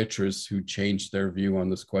psychiatrists who changed their view on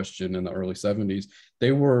this question in the early 70s,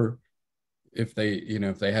 they were, if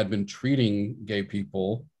they had been treating gay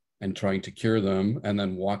people and trying to cure them and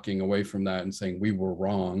then walking away from that and saying we were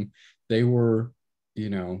wrong, they were, you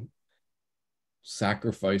know,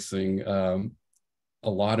 sacrificing a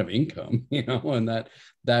lot of income, you know, and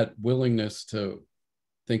that willingness to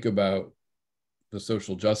think about the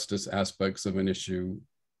social justice aspects of an issue,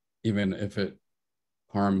 even if it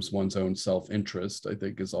harms one's own self-interest, I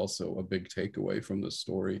think is also a big takeaway from this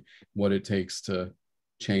story. What it takes to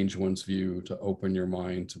change one's view, to open your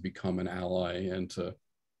mind, to become an ally, and to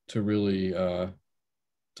really to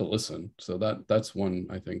listen. So that's one,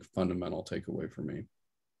 I think, fundamental takeaway for me.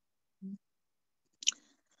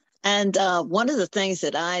 And one of the things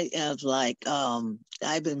that I have, like,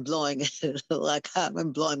 I've been blowing, like I've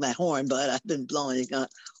been blowing my horn, but I've been blowing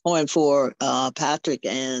horn for Patrick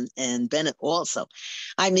and Bennett also.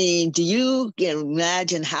 I mean, do you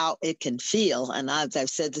imagine how it can feel? And I've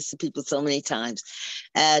said this to people so many times.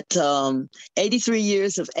 At 83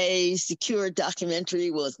 years of age, the CURED documentary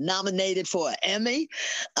was nominated for an Emmy.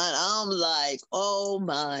 And I'm like, oh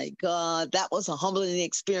my God, that was a humbling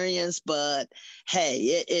experience. But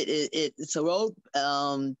hey, it's a road.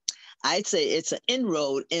 I'd say it's an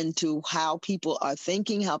inroad into how people are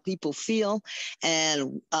thinking, how people feel,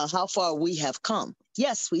 and how far we have come.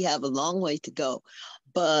 Yes, we have a long way to go.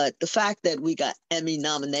 But the fact that we got Emmy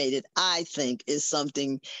nominated, I think, is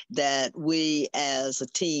something that we as a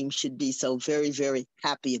team should be so very, very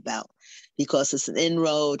happy about, because it's an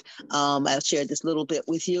inroad. I've shared this little bit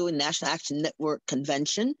with you in National Action Network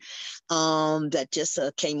convention that just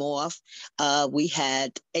came off. We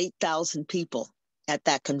had 8,000 people at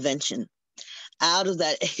that convention. out of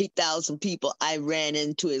that 8,000 people, I ran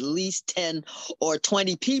into at least 10 or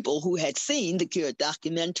 20 people who had seen the CURED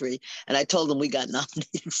documentary, and I told them we got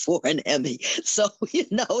nominated for an Emmy. So,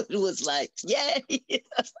 it was like, yay!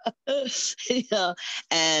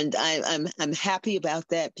 And I'm happy about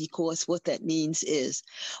that, because what that means is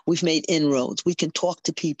we've made inroads. We can talk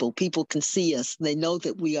to people. People can see us. They know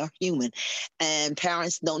that we are human, and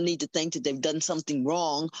parents don't need to think that they've done something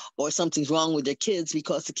wrong or something's wrong with their kids,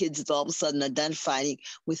 because the kids is all of a sudden identifying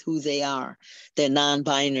with who they are. They're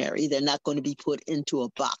non-binary. They're not going to be put into a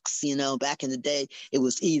box. Back in the day, it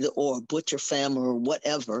was either or, butcher, femme, or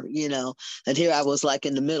whatever, and here I was like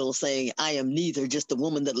in the middle saying, I am neither, just a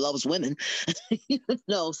woman that loves women.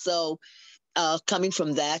 So coming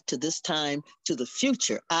from that to this time to the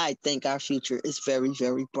future, I think our future is very,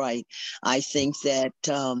 very bright. I think that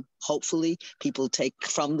hopefully people take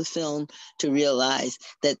from the film to realize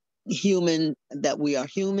that we are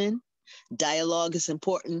human. Dialogue is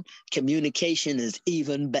important. Communication is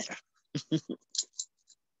even better.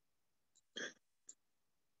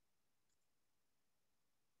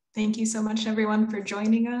 Thank you so much, everyone, for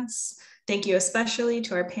joining us. Thank you especially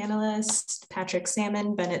to our panelists, Patrick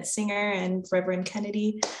Sammon, Bennett Singer, and Reverend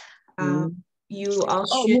Kennedy. You all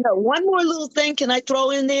should... one more little thing can I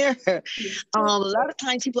throw in there? A lot of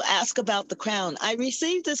times people ask about the crown. I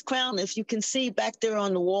received this crown. If you can see back there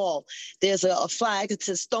on the wall, there's a flag that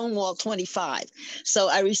says Stonewall 25. So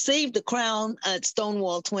I received the crown at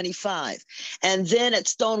Stonewall 25. And then at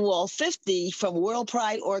Stonewall 50 from World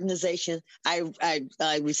Pride Organization, I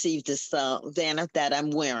received this banner that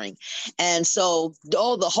I'm wearing. And so the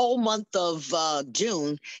whole month of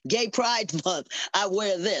June, Gay Pride Month, I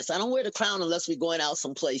wear this. I don't wear the crown unless we're going out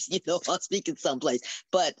someplace, I'm speaking someplace.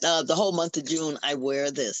 But the whole month of June, I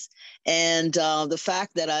wear this. And the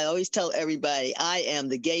fact that I always tell everybody, I am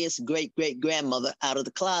the gayest great-great-grandmother out of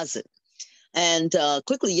the closet. And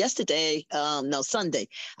quickly yesterday, Sunday,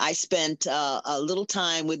 I spent a little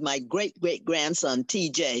time with my great-great-grandson,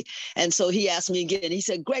 TJ. And so he asked me again, he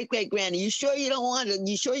said, great-great-granny, you sure you don't want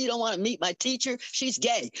to meet my teacher? She's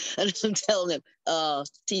gay. And I'm telling him,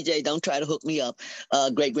 TJ, don't try to hook me up.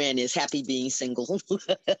 Great-granny is happy being single.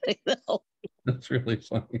 That's really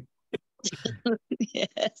funny.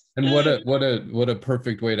 Yes. And what a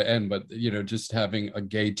perfect way to end. But just having a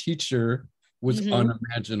gay teacher was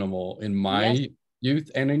unimaginable in my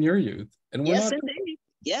youth and in your youth. And we're not. Indeed.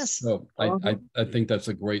 Yes. So I think that's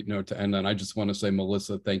a great note to end on. I just want to say,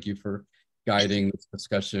 Melissa, thank you for guiding this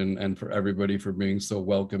discussion, and for everybody for being so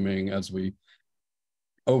welcoming as we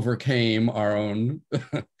overcame our own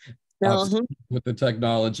with the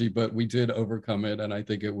technology, but we did overcome it. And I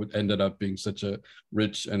think it ended up being such a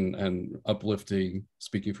rich and uplifting,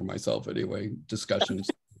 speaking for myself anyway, discussions.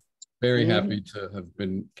 Very happy to have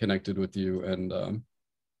been connected with you, and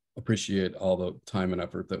appreciate all the time and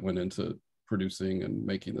effort that went into producing and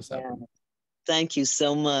making this happen. Thank you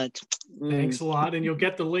so much. Thanks a lot. And you'll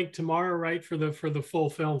get the link tomorrow, right, for the full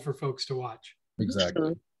film for folks to watch.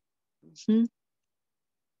 Exactly.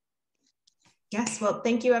 Yes, well,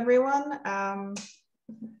 thank you, everyone.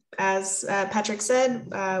 As Patrick said,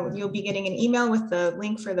 you'll be getting an email with the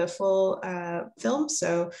link for the full film,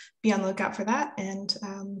 so be on the lookout for that, and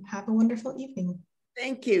have a wonderful evening.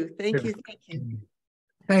 Thank you. Thank you. Thank you.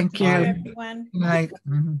 Thank you. Bye, everyone. Good night.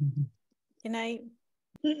 Good night.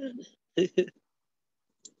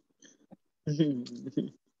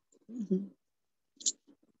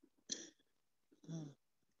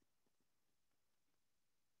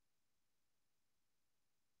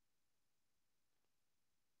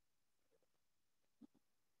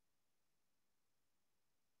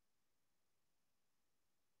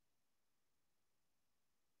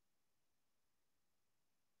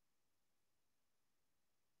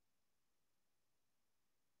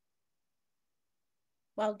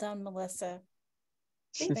 Well done, Melissa.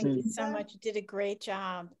 Thank you so much. You did a great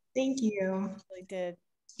job. Thank you. You really did.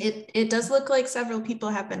 It does look like several people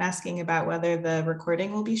have been asking about whether the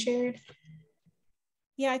recording will be shared.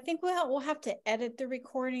 Yeah, I think we'll have to edit the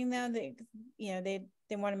recording though. They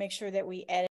want to make sure that we edit